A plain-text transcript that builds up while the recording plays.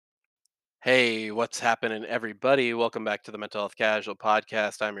Hey, what's happening, everybody? Welcome back to the Mental Health Casual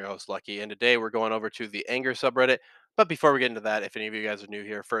Podcast. I'm your host, Lucky, and today we're going over to the anger subreddit. But before we get into that, if any of you guys are new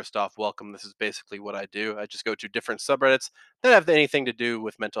here, first off, welcome. This is basically what I do. I just go to different subreddits that have anything to do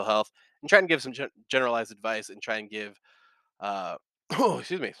with mental health and try and give some generalized advice and try and give oh,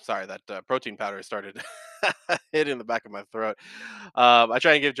 excuse me. Sorry, that protein powder started hitting the back of my throat. I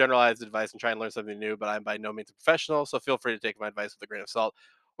try and give generalized advice and try and learn something new, but I'm by no means a professional, so feel free to take my advice with a grain of salt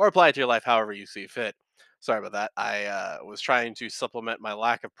or apply it to your life however you see fit. Sorry about that. I was trying to supplement my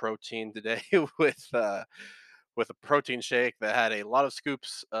lack of protein today with a protein shake that had a lot of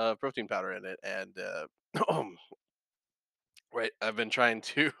scoops of protein powder in it, and right, I've been trying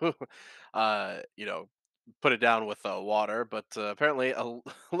to, put it down with water, but apparently a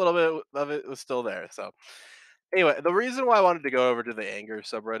little bit of it was still there. So anyway, the reason why I wanted to go over to the anger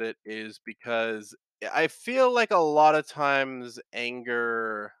subreddit is because I feel like a lot of times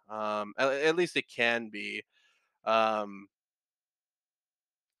anger, at least it can be, um,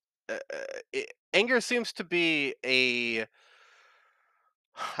 anger seems to be a.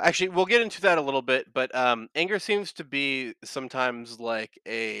 Actually, we'll get into that a little bit, but anger seems to be sometimes like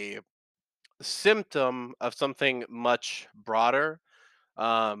a symptom of something much broader,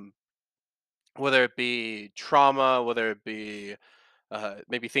 um, whether it be trauma, whether it be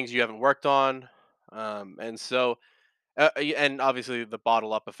maybe things you haven't worked on, and so and obviously the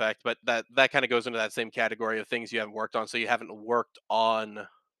bottle up effect, but that kind of goes into that same category of things you haven't worked on. So you haven't worked on,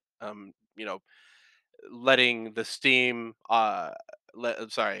 um, you know, letting the steam,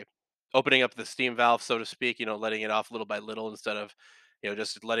 sorry, opening up the steam valve, so to speak. Letting it off little by little instead of,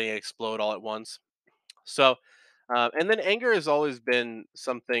 just letting it explode all at once. So, and then anger has always been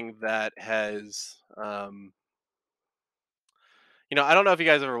something that has, I don't know if you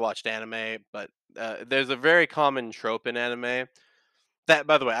guys ever watched anime, but there's a very common trope in anime that,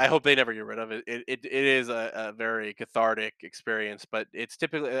 by the way, I hope they never get rid of it. It is a very cathartic experience, but it's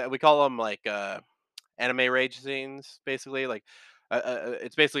typically, we call them like anime rage scenes, basically. Like,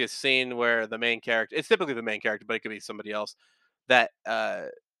 it's basically a scene where the main character, it's typically the main character, but it could be somebody else that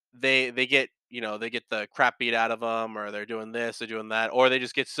they get, they get the crap beat out of them, or they're doing this, they're doing that, or they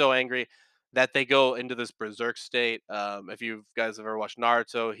just get so angry that they go into this berserk state. If you guys have ever watched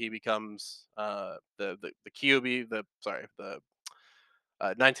Naruto, he becomes the Kyuubi, the sorry, the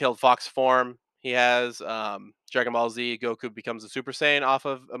nine-tailed fox form he has. Dragon Ball Z, Goku becomes a Super Saiyan off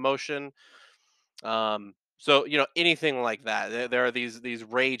of emotion. So anything like that. There are these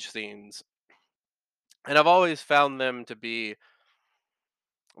rage scenes, and I've always found them to be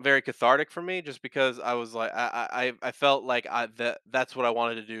very cathartic for me, just because I was like, I felt like that's what I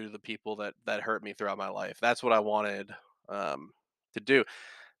wanted to do to the people that hurt me throughout my life. That's what I wanted, to do.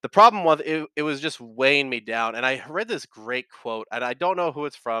 The problem was it was just weighing me down, and I read this great quote, and I don't know who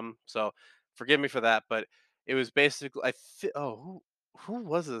it's from, so forgive me for that, but it was basically, who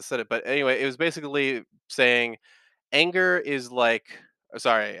was it that said it? But anyway, it was basically saying anger is like,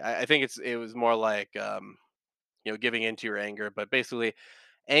 sorry, I think it was more like, giving into your anger, but basically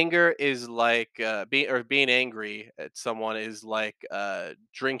anger is like, being angry at someone is like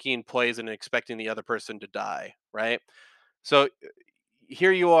drinking poison and expecting the other person to die, right? So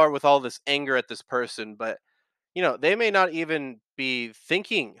here you are with all this anger at this person, but they may not even be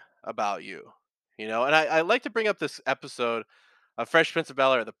thinking about you. And I like to bring up this episode of Fresh Prince of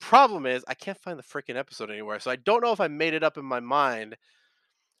Bel Air. The problem is I can't find the freaking episode anywhere, so I don't know if I made it up in my mind.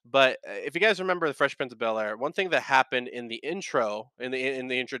 But if you guys remember the Fresh Prince of Bel Air, one thing that happened in the intro, in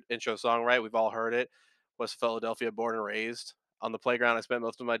the intro song, right? We've all heard it. Was Philadelphia born and raised on the playground? I spent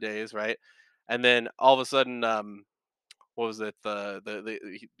most of my days, right? And then all of a sudden, what was it?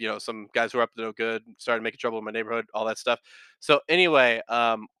 Some guys who were up to no good started making trouble in my neighborhood, all that stuff. So anyway,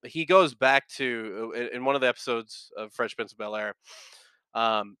 he goes back to, in one of the episodes of Fresh Prince of Bel Air.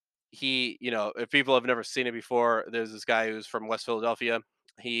 If people have never seen it before, there's this guy who's from West Philadelphia.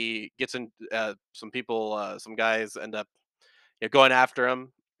 He gets in, some guys end up, going after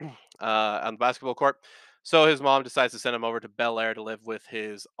him on the basketball court. So his mom decides to send him over to Bel Air to live with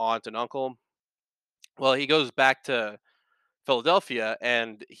his aunt and uncle. Well, he goes back to Philadelphia,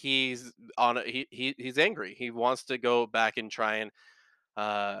 and he's angry. He wants to go back and try and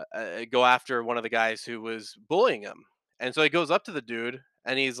go after one of the guys who was bullying him. And so he goes up to the dude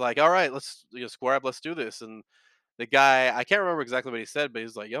and he's like, "All right, let's, square up. Let's do this." And the guy, I can't remember exactly what he said, but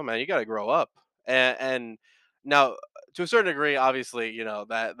he's like, "Yo, man, you got to grow up." And now, to a certain degree, obviously,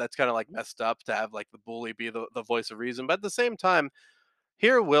 that's kind of like messed up to have like the bully be the voice of reason. But at the same time,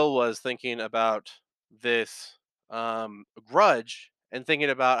 here Will was thinking about this, grudge, and thinking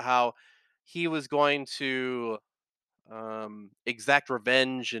about how he was going to, exact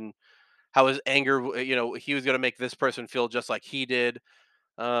revenge, and how his anger, he was gonna make this person feel just like he did.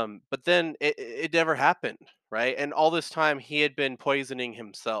 But then it never happened, right? And all this time he had been poisoning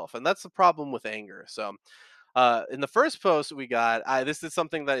himself, and that's the problem with anger. So, in the first post we got, this is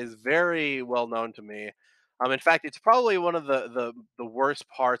something that is very well known to me. In fact, it's probably one of the worst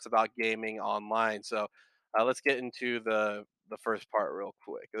parts about gaming online. So, let's get into the first part real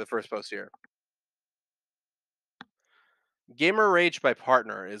quick. The first post here. Gamer rage by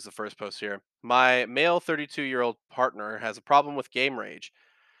partner is the first post here. My male 32-year-old partner has a problem with game rage.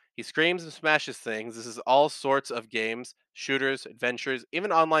 He screams and smashes things. This is all sorts of games, shooters, adventures,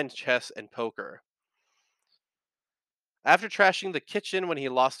 even online chess and poker. After trashing the kitchen when he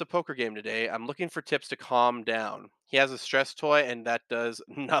lost a poker game today, I'm looking for tips to calm down. He has a stress toy and that does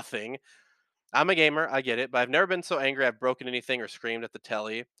nothing. I'm a gamer, I get it, but I've never been so angry I've broken anything or screamed at the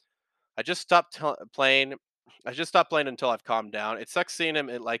telly. I just stopped playing. I just stopped playing until I've calmed down. It sucks seeing him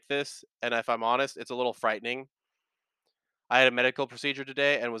like this, and if I'm honest, it's a little frightening. I had a medical procedure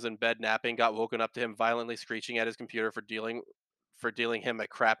today and was in bed napping. Got woken up to him violently screeching at his computer for dealing him a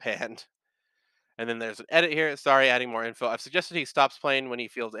crap hand. And then there's an edit here. Sorry, adding more info. I've suggested he stops playing when he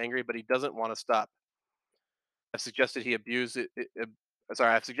feels angry, but he doesn't want to stop. I've suggested he abuse it.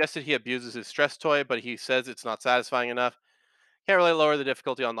 I've suggested he abuses his stress toy, but he says it's not satisfying enough. Can't really lower the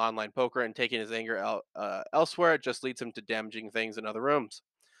difficulty on online poker, and taking his anger out elsewhere just leads him to damaging things in other rooms.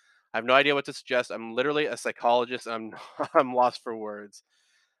 I have no idea what to suggest. I'm literally a psychologist, and I'm I'm lost for words.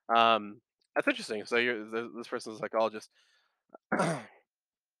 That's interesting. So this person's a psychologist.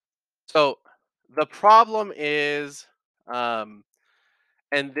 So the problem is, um,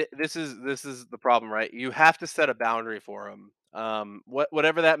 and this is the problem, right? You have to set a boundary for him.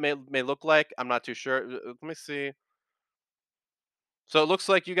 Whatever that may look like, I'm not too sure. Let me see. So it looks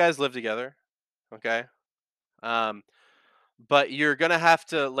like you guys live together, okay? Um, but you're gonna have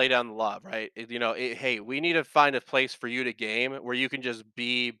to lay down the law, right? Hey, we need to find a place for you to game where you can just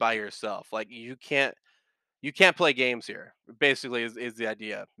be by yourself. Like you can't play games here. Basically, is the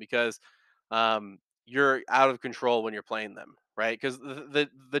idea because you're out of control when you're playing them, right? Because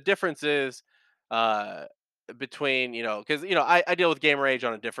the difference is uh, between because I deal with game rage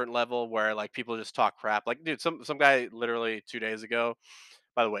on a different level where like people just talk crap. Like, dude, some guy literally 2 days ago.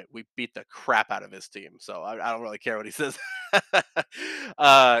 By the way, we beat the crap out of his team, so I don't really care what he says.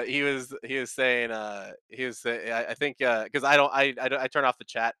 He was saying I think because I turn off the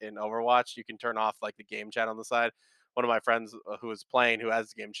chat in Overwatch. You can turn off like the game chat on the side. One of my friends who was playing, who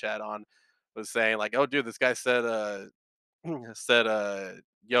has the game chat on, was saying like, "Oh, dude, this guy said said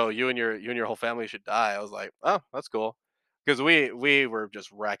yo, you and your whole family should die." I was like, "Oh, that's cool," because we were just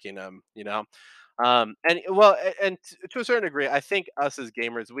wrecking him, and well, and to a certain degree, I think us as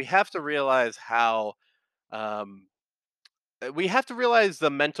gamers, we have to realize um, we have to realize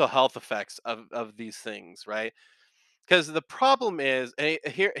the mental health effects of these things, right? Because the problem is, and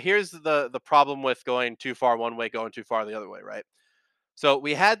here's the problem with going too far one way, going too far the other way, right? So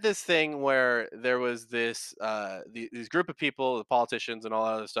we had this thing where there was these group of people, the politicians and all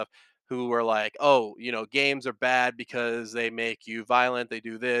that other stuff, who were like, "Oh, games are bad because they make you violent. They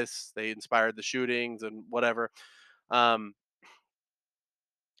do this. They inspired the shootings and whatever." Um,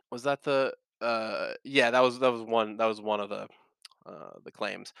 was that the? Yeah, that was one of the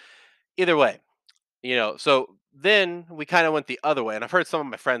claims. Either way, So then we kind of went the other way, and I've heard some of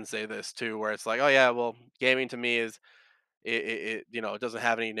my friends say this too, where it's like, "Oh yeah, well, gaming to me is it doesn't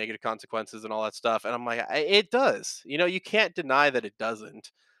have any negative consequences and all that stuff," and I'm like, It does. You can't deny that it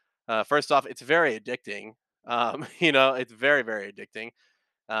doesn't. First off, it's very addicting. It's very, very addicting.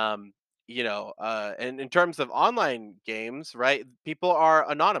 um and in terms of online games, right, people are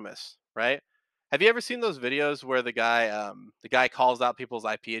anonymous, right? Have you ever seen those videos where the guy calls out people's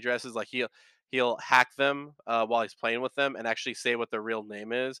IP addresses? Like he'll hack them while he's playing with them and actually say what their real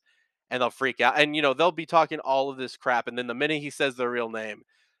name is, and they'll freak out, and they'll be talking all of this crap, and then the minute he says their real name,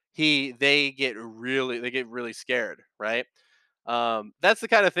 he they get really scared, right? That's the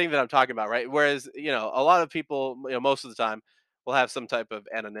kind of thing that I'm talking about, right? Whereas, a lot of people, most of the time, will have some type of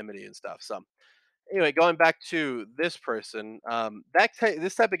anonymity and stuff. So, anyway, going back to this person,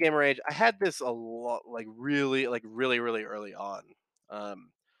 this type of gamer rage, I had this a lot, like really, really early on, um,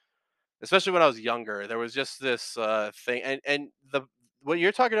 especially when I was younger. There was just this thing, and the what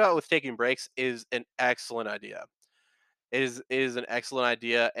you're talking about with taking breaks is an excellent idea. Is an excellent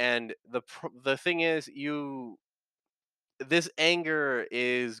idea, and the thing is, this anger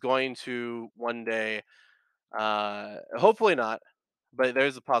is going to one day, hopefully not, but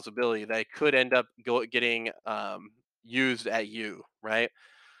there's a possibility that it could end up getting used at you, right?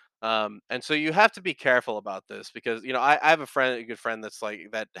 And so you have to be careful about this because I have a good friend that's like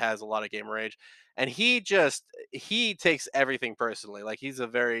that has a lot of gamer rage, and he takes everything personally. Like he's a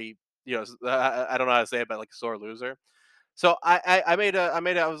very I don't know how to say it, but like a sore loser. So I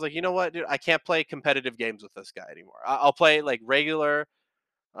was like, you know what, dude, I can't play competitive games with this guy anymore. I'll play like regular,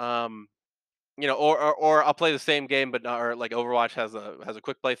 um, or I'll play the same game, but not, or like Overwatch has a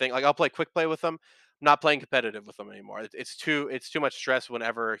quick play thing. Like I'll play quick play with him, not playing competitive with him anymore. It's too much stress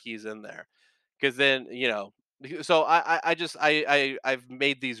whenever he's in there, because then So I've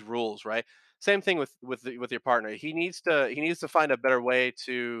made these rules, right? Same thing with your partner. He needs to find a better way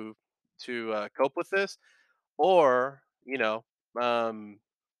to cope with this, or um,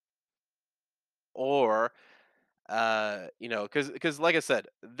 or because like I said,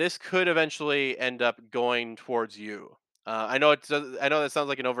 this could eventually end up going towards you. I know that sounds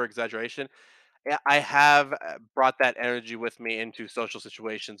like an over exaggeration. Yeah, I have brought that energy with me into social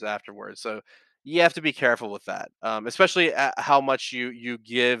situations afterwards. So you have to be careful with that, especially at how much you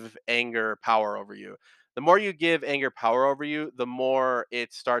give anger power over you. The more you give anger power over you, the more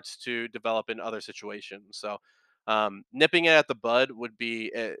it starts to develop in other situations. So nipping it at the bud would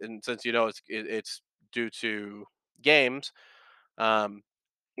be, and since it's due to games, um,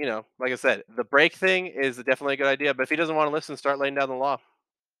 like I said, the break thing is definitely a good idea. But if he doesn't want to listen, start laying down the law.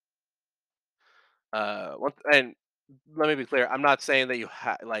 And let me be clear, I'm not saying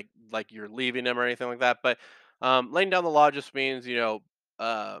that like you're leaving him or anything like that, but laying down the law just means,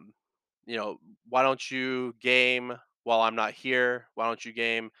 um, you know, why don't you game while I'm not here? Why don't you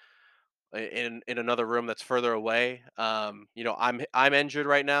game in another room that's further away? I'm injured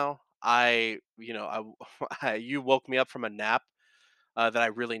right now. You woke me up from a nap that I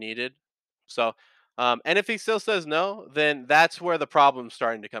really needed. So, and if he still says no, then that's where the problem's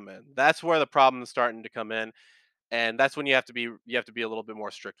starting to come in. That's where the problem's starting to come in, and that's when you have to be a little bit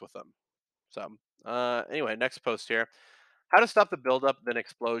more strict with them. So, anyway, next post here: how to stop the buildup then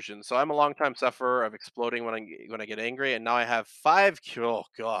explosion. So I'm a longtime sufferer of exploding when I get angry, and now I have oh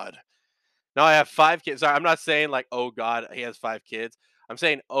god, now I have 5 kids. Sorry, I'm not saying like oh god he has 5 kids. I'm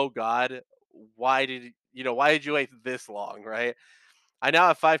saying oh god, why did you wait this long, right? I now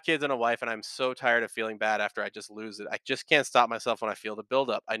have 5 kids and a wife, and I'm so tired of feeling bad after I just lose it. I just can't stop myself when I feel the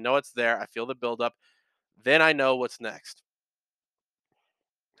buildup. I know it's there. I feel the buildup. Then I know what's next.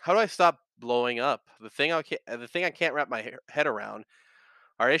 How do I stop blowing up? The thing I can't wrap my head around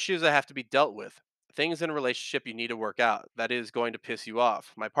are issues that have to be dealt with. Things in a relationship you need to work out. That is going to piss you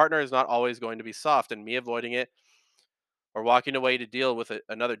off. My partner is not always going to be soft, and me avoiding it or walking away to deal with it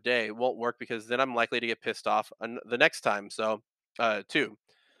another day won't work because then I'm likely to get pissed off the next time. So, two.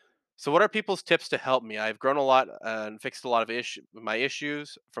 So, what are people's tips to help me? I've grown a lot and fixed a lot of my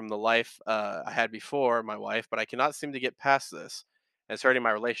issues from the life I had before my wife, but I cannot seem to get past this. And it's hurting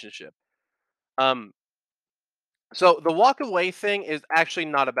my relationship. Um, so the walk away thing is actually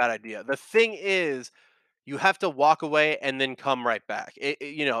not a bad idea. The thing is, you have to walk away and then come right back.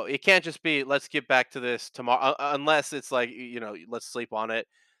 It can't just be let's get back to this tomorrow, unless it's like let's sleep on it.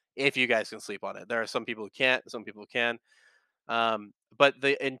 If you guys can sleep on it, there are some people who can't, some people can. But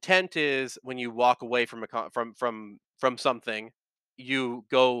the intent is when you walk away from from something, you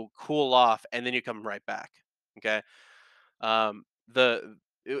go cool off and then you come right back. Okay. The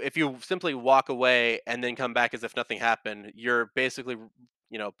If you simply walk away and then come back as if nothing happened, you're basically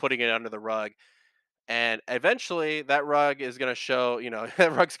putting it under the rug, and eventually that rug is going to show.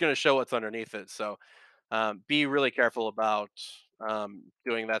 That rug's going to show what's underneath it. So be really careful about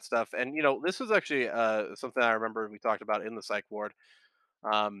doing that stuff. And this was actually something I remember we talked about in the psych ward,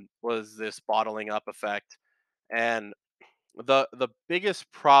 was this bottling up effect. And the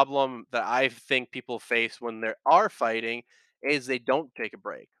biggest problem that I think people face when they are fighting is they don't take a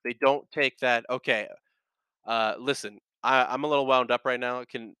break. They don't take that. Okay, listen, I'm a little wound up right now.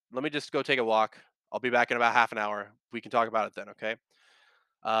 Can Let me just go take a walk. I'll be back in about half an hour. We can talk about it then. Okay.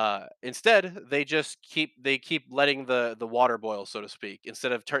 Instead, they keep letting the water boil, so to speak,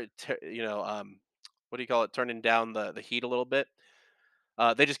 instead of what do you call it? Turning down the heat a little bit.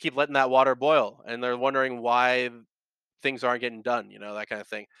 They just keep letting that water boil, and they're wondering why things aren't getting done. That kind of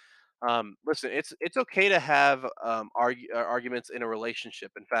thing. Listen, it's okay to have arguments in a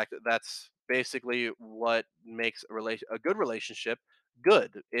relationship. In fact, that's basically what makes a good relationship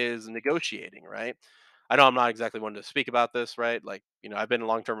good, is negotiating, right? I know I'm not exactly one to speak about this, right? Like, I've been in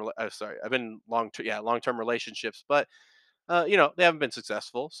I've been long term relationships, but they haven't been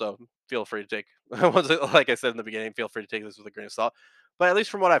successful. So feel free to take, like I said in the beginning, feel free to take this with a grain of salt. But at least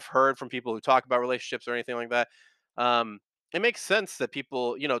from what I've heard from people who talk about relationships or anything like that, um, it makes sense that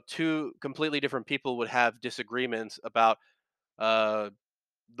two completely different people would have disagreements about, uh,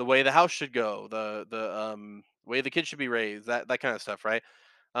 the way the house should go, the way the kids should be raised, that kind of stuff, right?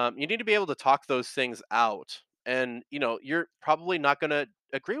 You need to be able to talk those things out, and you're probably not going to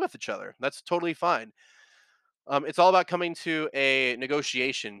agree with each other. That's totally fine. It's all about coming to a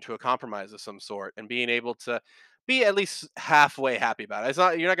negotiation, to a compromise of some sort, and being able to be at least halfway happy about it. It's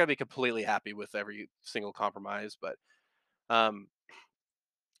not You're not going to be completely happy with every single compromise, but um,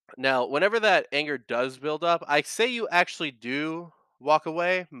 now whenever that anger does build up, I say you actually do walk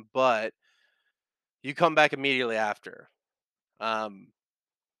away, but you come back immediately after. Um,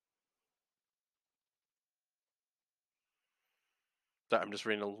 I'm just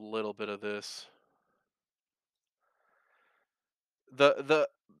reading a little bit of this. The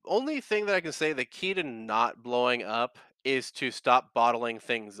only thing that I can say, the key to not blowing up is to stop bottling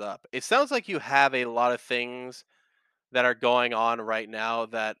things up. It sounds like you have a lot of things that are going on right now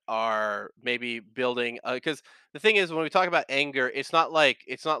that are maybe building, because the thing is, when we talk about anger, it's not like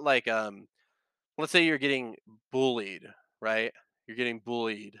let's say you're getting bullied, right? You're getting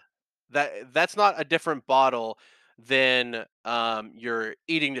bullied. That's not a different bottle than your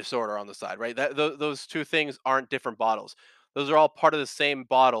eating disorder on the side, right? Those two things aren't different bottles. Those are all part of the same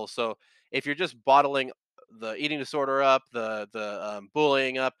bottle. So if you're just bottling the eating disorder up, the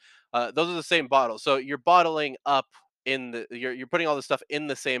bullying up, those are the same bottle. So you're bottling up you're putting all this stuff in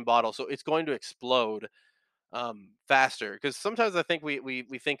the same bottle. So it's going to explode faster, because sometimes I think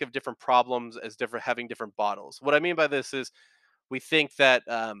we think of different problems as different, having different bottles. What I mean by this is, we think that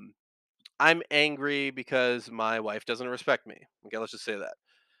I'm angry because my wife doesn't respect me. Okay, let's just say that.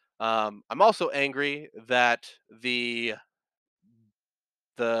 I'm also angry that the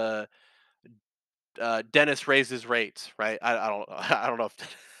dentist raises rates, right? I don't I don't know if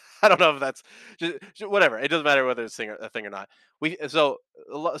I don't know if that's whatever. It doesn't matter whether it's a thing or not.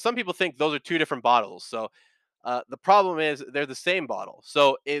 Some people think those are two different bottles. So the problem is they're the same bottle.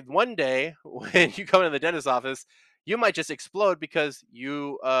 So in one day when you come into the dentist's office, you might just explode because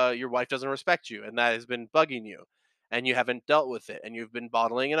your wife doesn't respect you, and that has been bugging you, and you haven't dealt with it, and you've been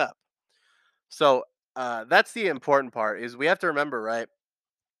bottling it up. So that's the important part. Is we have to remember, right?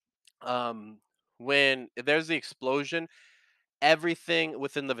 Um, when there's the explosion, everything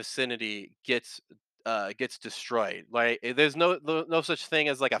within the vicinity gets destroyed. Like, there's no such thing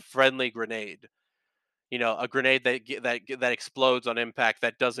as like a friendly grenade. A grenade that explodes on impact,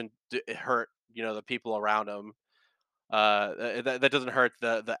 that doesn't hurt the people around them. That doesn't hurt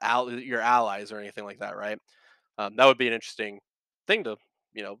your allies or anything like that, right? That would be an interesting thing to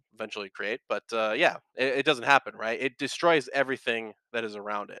eventually create, but yeah, it doesn't happen, right? It destroys everything that is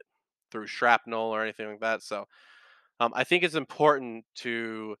around it through shrapnel or anything like that. So I think it's important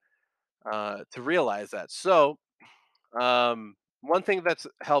to realize that. So one thing that's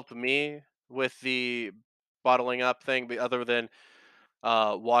helped me with the bottling up thing, other than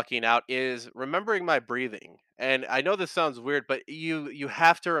walking out, is remembering my breathing. And I know this sounds weird, but you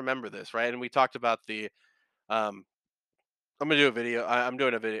have to remember this, right? And we talked about the um, I'm gonna do a video. I'm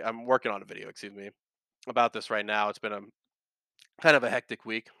doing a video. I'm working on a video, excuse me, about this right now. It's been a kind of a hectic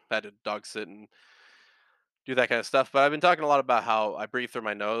week. Had to dog sit and do that kind of stuff. But I've been talking a lot about how I breathe through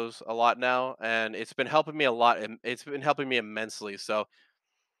my nose a lot now, and it's been helping me a lot. And it's been helping me immensely. So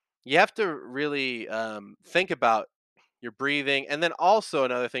you have to really think about your breathing, and then also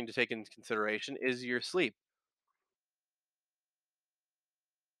another thing to take into consideration is your sleep.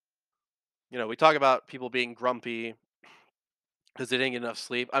 We talk about people being grumpy because they didn't get enough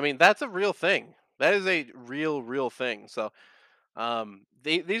sleep. I mean, that's a real thing. That is a real thing. So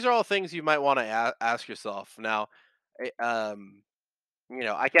these are all things you might want to ask yourself. Now, eh, um,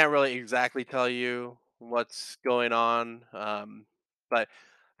 I can't really exactly tell you what's going on, but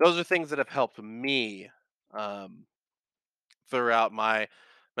those are things that have helped me um, throughout my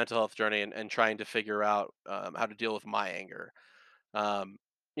mental health journey, and trying to figure out how to deal with my anger. Um,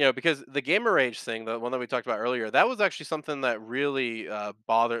 because the gamer rage thing, the one that we talked about earlier, that was actually something that really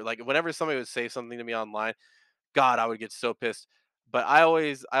bothered. Like, whenever somebody would say something to me online, God, I would get so pissed. But I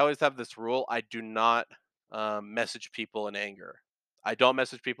always have this rule: I do not message people in anger. I don't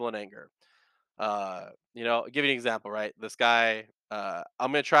message people in anger. Give you an example, right? This guy, I'm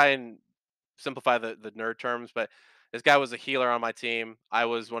gonna try and simplify the nerd terms, but this guy was a healer on my team. I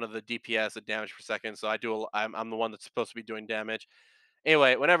was one of the DPS, the damage per second. So I'm the one that's supposed to be doing damage.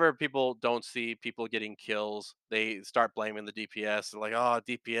 Anyway, whenever people don't see people getting kills, they start blaming the DPS. They're like, "Oh,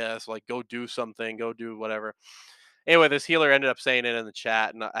 DPS, like, go do something, go do whatever." Anyway, this healer ended up saying it in the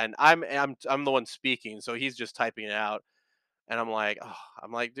chat, and I'm the one speaking, so he's just typing it out. And I'm like,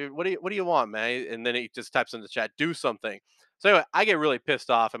 dude, what do you want, man? And then he just types in the chat, do something. So anyway, I get really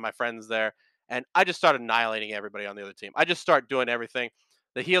pissed off, and my friends there, and I just start annihilating everybody on the other team. I just start doing everything.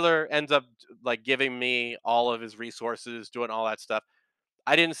 The healer ends up like giving me all of his resources, doing all that stuff.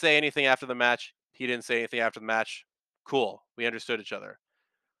 I didn't say anything after the match. He didn't say anything after the match. Cool. We understood each other.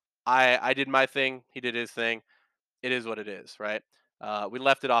 I did my thing. He did his thing. It is what it is, right? We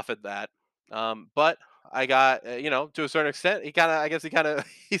left it off at that. But I got, to a certain extent, he kind of, I guess he kind of,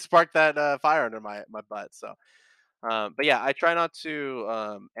 he sparked that fire under my butt. So, but yeah, I try not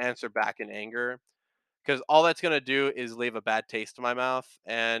to answer back in anger because all that's gonna do is leave a bad taste in my mouth,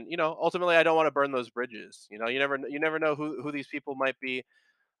 and ultimately, I don't want to burn those bridges. You never know who these people might be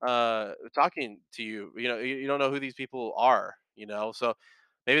talking to you. You don't know who these people are. So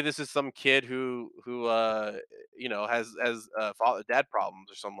maybe this is some kid who has dad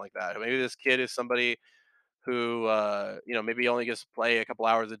problems or something like that. Maybe this kid is somebody who maybe only gets to play a couple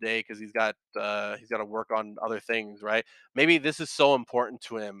hours a day because he's got to work on other things, right? Maybe this is so important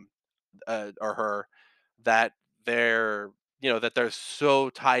to him or her that they're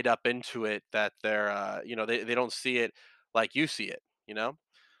so tied up into it that they don't see it like you see it.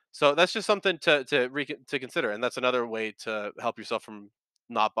 So that's just something to consider, and that's another way to help yourself from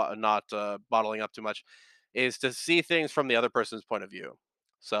not bottling up too much, is to see things from the other person's point of view.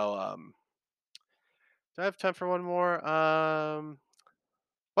 So, do I have time for one more?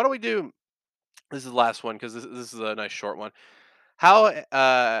 Why don't we do this is the last one because this is a nice short one. How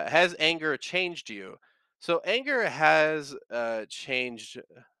has anger changed you? So anger has changed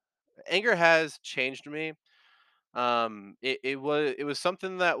me. It was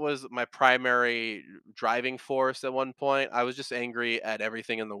something that was my primary driving force at one point. I was just angry at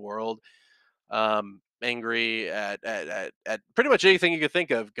everything in the world. Angry at pretty much anything you could think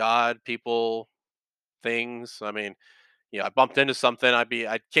of: God, people, things. I mean, I bumped into something,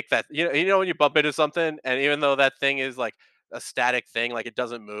 I'd kick that. When you bump into something, and even though that thing is like a static thing, like it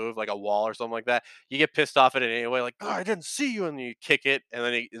doesn't move, like a wall or something like that, you get pissed off at it anyway. Like, oh, I didn't see you, and you kick it, and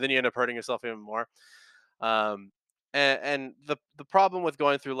then you end up hurting yourself even more. Um, and the problem with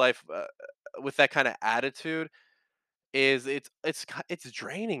going through life with that kind of attitude is it's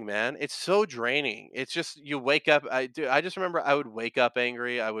draining, man. It's so draining. It's just you wake up. I just remember I would wake up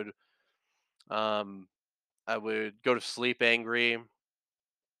angry. Um I would go to sleep angry.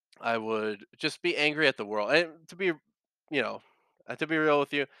 I would just be angry at the world. And to be real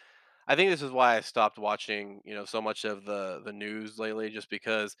with you, I think this is why I stopped watching, so much of the news lately, just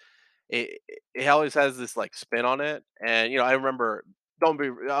because it always has this like spin on it. And I remember, I'll be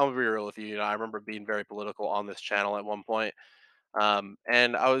real with you. I remember being very political on this channel at one point.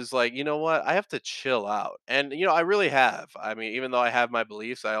 And I was like, you know what? I have to chill out. And I really have. I mean, even though I have my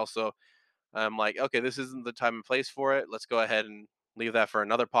beliefs, I'm like, okay, this isn't the time and place for it. Let's go ahead and leave that for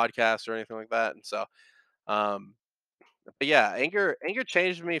another podcast or anything like that. And so, um, but yeah, anger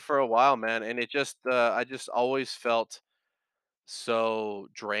changed me for a while, man. And I just always felt so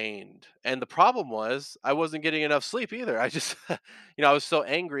drained. And the problem was I wasn't getting enough sleep either. I just, I was so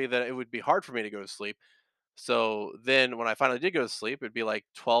angry that it would be hard for me to go to sleep. So then when I finally did go to sleep, it'd be like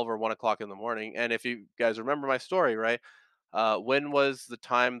 12 or 1 o'clock in the morning. And if you guys remember my story, right? When was the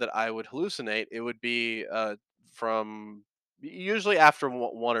time that I would hallucinate? It would be from usually after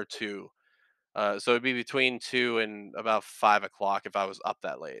one or two. So it'd be between 2 and about 5 o'clock if I was up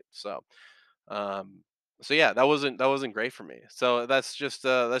that late. Um, so yeah, that wasn't great for me. So that's just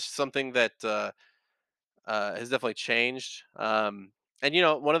something that has definitely changed. And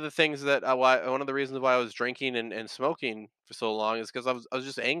one of the things that one of the reasons why I was drinking and smoking for so long is because I was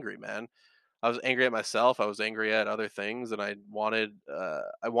just angry, man. I was angry at myself. I was angry at other things, and I wanted to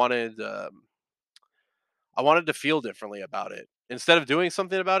feel differently about it. Instead of doing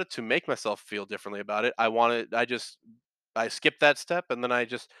something about it to make myself feel differently about it, I skipped that step, and then I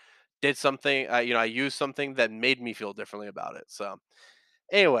just did something. I used something that made me feel differently about it. So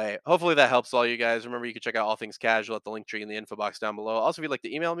anyway, hopefully that helps all you guys. Remember, you can check out All Things Casual at the link tree in the info box down below. Also, if you'd like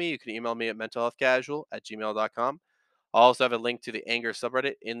to email me, you can email me at mentalhealthcasual@gmail.com. I'll also have a link to the anger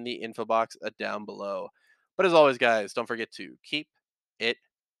subreddit in the info box down below. But as always, guys, don't forget to keep it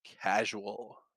casual.